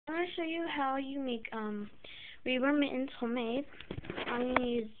I'm going to show you how you make reborn mittens homemade. I'm going to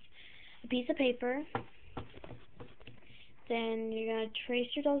use a piece of paper. Then you're going to trace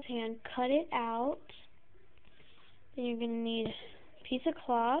your doll's hand, cut it out. Then you're going to need a piece of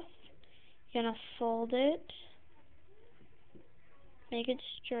cloth. You're going to fold it, make it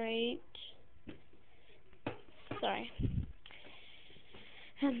straight. Sorry.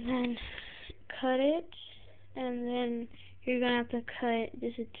 And then cut it, and then you're going to have to cut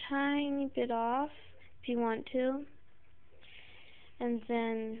just a tiny bit off if you want to. And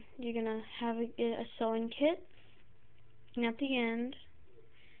then you're going to have get a sewing kit. And at the end,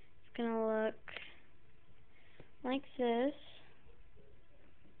 it's going to look like this.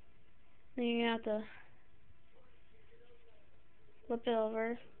 Then you're going to have to flip it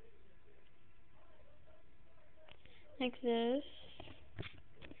over like this.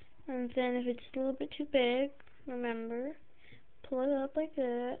 And then if it's a little bit too big, remember, pull it up like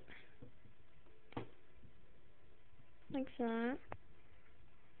that. Like that.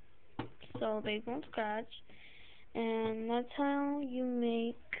 So they won't scratch. And that's how you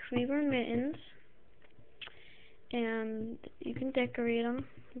make reborn mittens. And you can decorate them.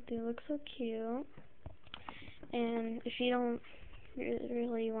 They look so cute. And if you don't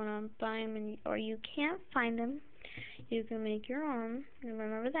really want to buy them, or you can't find them, you can make your own. And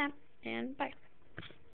remember that. And bye.